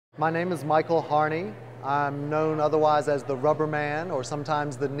My name is Michael Harney. I'm known otherwise as the Rubberman, or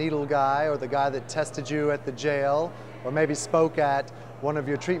sometimes the needle guy, or the guy that tested you at the jail, or maybe spoke at one of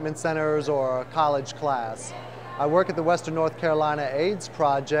your treatment centers or a college class. I work at the Western North Carolina AIDS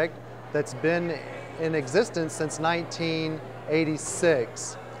Project that's been in existence since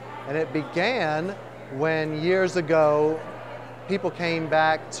 1986. And it began when years ago people came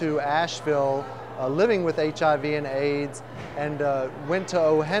back to Asheville living with HIV and AIDS and went to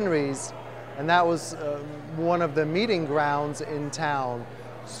O. Henry's, and that was one of the meeting grounds in town.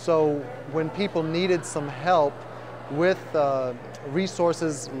 So when people needed some help with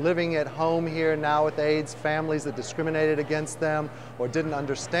resources living at home here now with AIDS, families that discriminated against them or didn't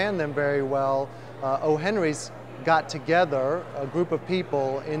understand them very well, O. Henry's got together a group of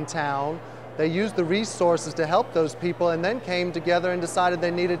people in town. They used the resources to help those people and then came together and decided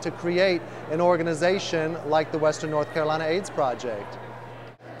they needed to create an organization like the Western North Carolina AIDS Project.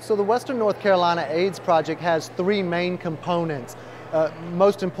 So the Western North Carolina AIDS Project has three main components.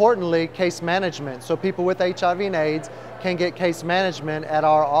 Most importantly, case management. So people with HIV and AIDS can get case management at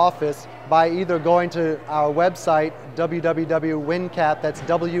our office by either going to our website, www.wncap, that's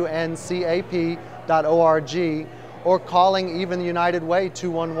WNCAP.org, or calling even the United Way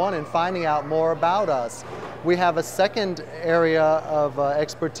 211 and finding out more about us. We have a second area of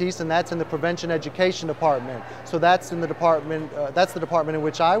expertise, and that's in the prevention education department. So that's in the department, that's the department in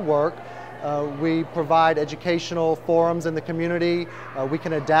which I work. We provide educational forums in the community. We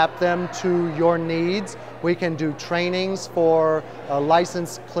can adapt them to your needs. We can do trainings for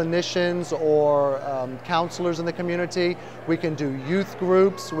licensed clinicians or counselors in the community. We can do youth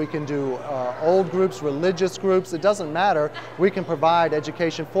groups. We can do old groups, religious groups. It doesn't matter. We can provide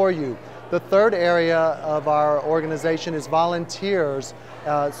education for you. The third area of our organization is volunteers.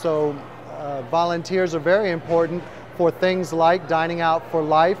 Volunteers are very important for things like Dining Out for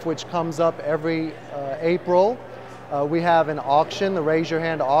Life, which comes up every April. We have an auction, the Raise Your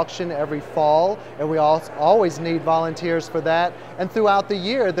Hand auction, every fall, and we always need volunteers for that. And throughout the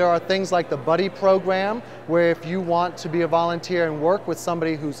year, there are things like the Buddy Program, where if you want to be a volunteer and work with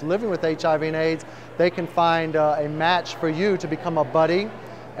somebody who's living with HIV and AIDS, they can find a match for you to become a buddy.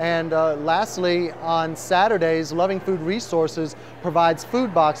 And lastly, on Saturdays, Loving Food Resources provides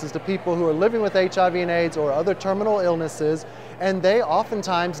food boxes to people who are living with HIV and AIDS or other terminal illnesses, and they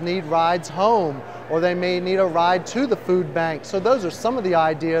oftentimes need rides home, or they may need a ride to the food bank. So those are some of the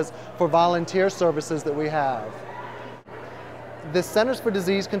ideas for volunteer services that we have. The Centers for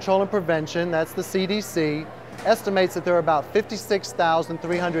Disease Control and Prevention, that's the CDC, estimates that there are about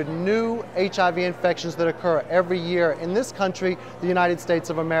 56,300 new HIV infections that occur every year in this country, the United States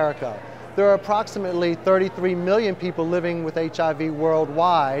of America. There are approximately 33 million people living with HIV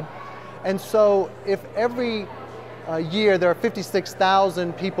worldwide, and so if every year there are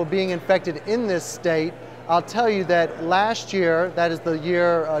 56,000 people being infected in this state, I'll tell you that last year, that is the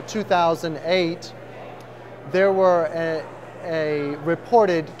year 2008, there were a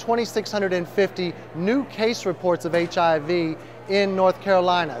reported 2,650 new case reports of HIV in North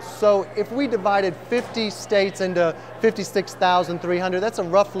Carolina. So if we divided 50 states into 56,300, that's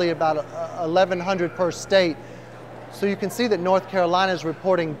roughly about 1,100 per state. So you can see that North Carolina is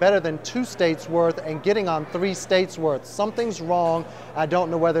reporting better than 2 states worth and getting on 3 states worth. Something's wrong. I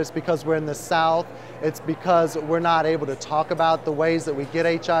don't know whether it's because we're in the South, it's because we're not able to talk about the ways that we get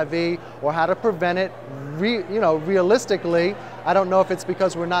HIV or how to prevent it. Realistically, I don't know if it's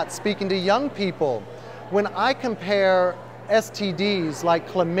because we're not speaking to young people. When I compare STDs like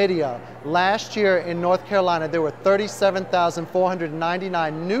chlamydia, last year in North Carolina there were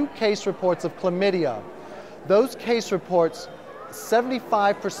 37,499 new case reports of chlamydia. Those case reports,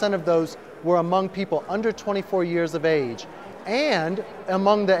 75% of those were among people under 24 years of age. And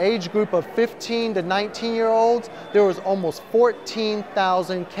among the age group of 15 to 19-year-olds, there was almost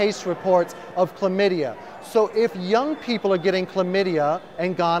 14,000 case reports of chlamydia. So if young people are getting chlamydia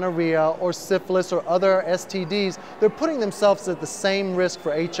and gonorrhea or syphilis or other STDs, they're putting themselves at the same risk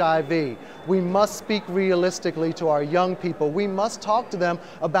for HIV. We must speak realistically to our young people. We must talk to them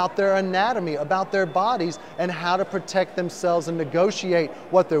about their anatomy, about their bodies, and how to protect themselves and negotiate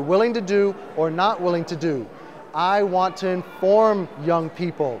what they're willing to do or not willing to do. I want to inform young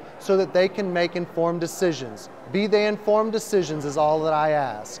people so that they can make informed decisions. Be they informed decisions is all that I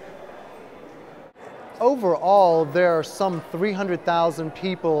ask. Overall, there are some 300,000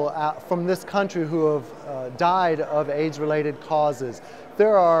 people from this country who have died of AIDS-related causes.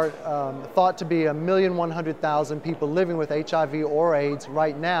 There are thought to be 1,100,000 people living with HIV or AIDS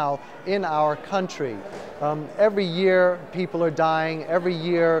right now in our country. Every year people are dying. Every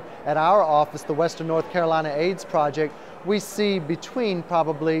year at our office, the Western North Carolina AIDS Project, we see between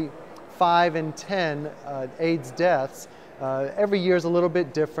probably 5 and 10 AIDS deaths. Every year is a little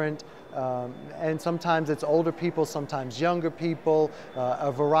bit different. And sometimes it's older people, sometimes younger people,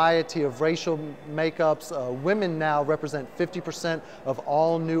 a variety of racial makeups. Women now represent 50% of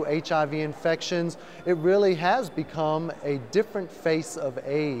all new HIV infections. It really has become a different face of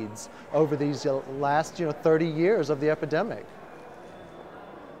AIDS over these last 30 years of the epidemic.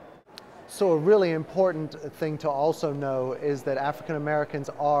 So a really important thing to also know is that African Americans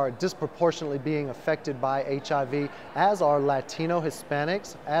are disproportionately being affected by HIV, as are Latino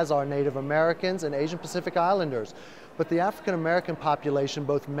Hispanics, as are Native Americans and Asian Pacific Islanders. But the African American population,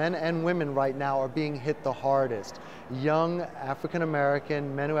 both men and women right now, are being hit the hardest. Young African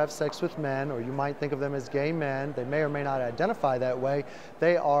American men who have sex with men, or you might think of them as gay men, they may or may not identify that way,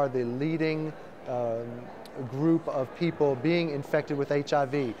 they are the leading group of people being infected with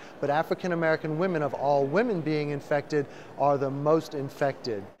HIV. But African American women, of all women being infected, are the most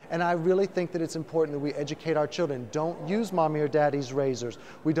infected. And I really think that it's important that we educate our children. Don't use mommy or daddy's razors.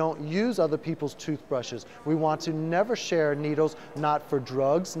 We don't use other people's toothbrushes. We want to never share needles, not for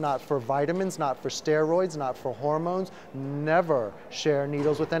drugs, not for vitamins, not for steroids, not for hormones. Never share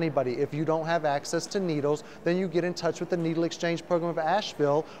needles with anybody. If you don't have access to needles, then you get in touch with the Needle Exchange Program of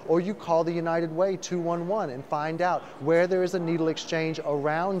Asheville, or you call the United Way 211 and find out where there is a needle exchange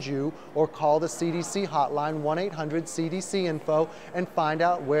around you, or call the CDC hotline 1-800-CDC-INFO and find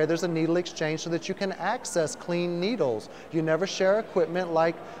out where there's a needle exchange so that you can access clean needles. You never share equipment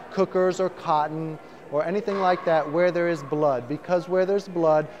like cookers or cotton or anything like that where there is blood, because where there's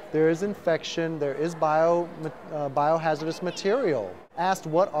blood, there is infection, there is biohazardous material. Asked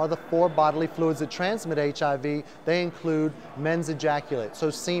what are the 4 bodily fluids that transmit HIV, they include men's ejaculate, so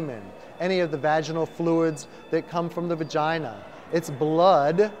semen, any of the vaginal fluids that come from the vagina, it's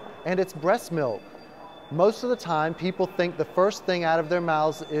blood, and it's breast milk. Most of the time, people think the first thing out of their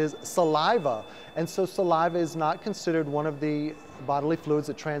mouths is saliva, and so saliva is not considered one of the bodily fluids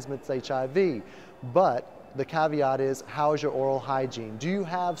that transmits HIV. But the caveat is, how is your oral hygiene? Do you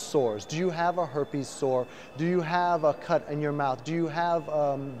have sores? Do you have a herpes sore? Do you have a cut in your mouth? Do you have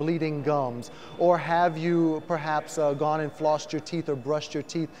bleeding gums? Or have you perhaps gone and flossed your teeth or brushed your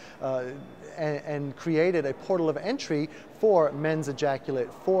teeth and created a portal of entry for men's ejaculate,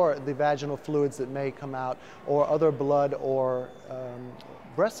 for the vaginal fluids that may come out, or other blood or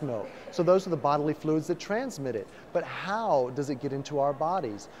breast milk? So those are the bodily fluids that transmit it. But how does it get into our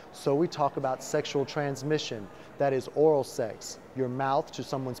bodies? So we talk about sexual transmission. That is oral sex, your mouth to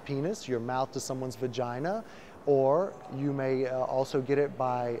someone's penis, your mouth to someone's vagina, or you may also get it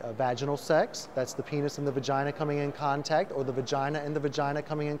by vaginal sex. That's the penis and the vagina coming in contact, or the vagina and the vagina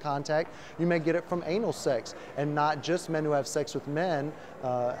coming in contact. You may get it from anal sex, and not just men who have sex with men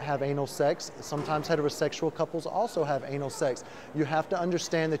have anal sex. Sometimes heterosexual couples also have anal sex. You have to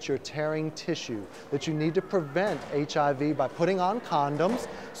understand that you're tearing tissue, that you need to prevent HIV by putting on condoms.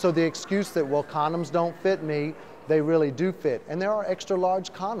 So the excuse that, well, condoms don't fit me, they really do fit. And there are extra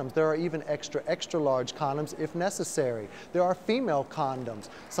large condoms. There are even extra large condoms if necessary. There are female condoms.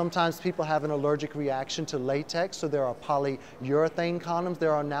 Sometimes people have an allergic reaction to latex, so there are polyurethane condoms.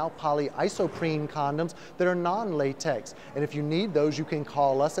 There are now polyisoprene condoms that are non-latex. And if you need those, you can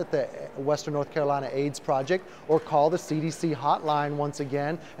call us at the Western North Carolina AIDS Project, or call the CDC hotline once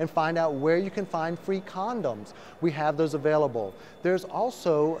again and find out where you can find free condoms. We have those available. There's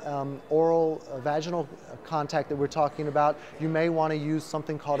also oral vaginal contact that we're talking about. You may want to use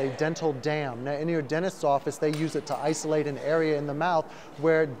something called a dental dam. Now, in your dentist's office, they use it to isolate an area in the mouth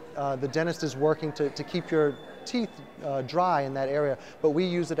where the dentist is working to keep your teeth dry in that area, but we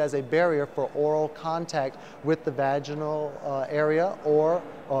use it as a barrier for oral contact with the vaginal area, or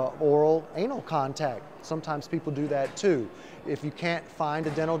oral anal contact. Sometimes people do that too. If you can't find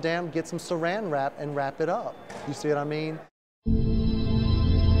a dental dam, get some saran wrap and wrap it up. You see what I mean?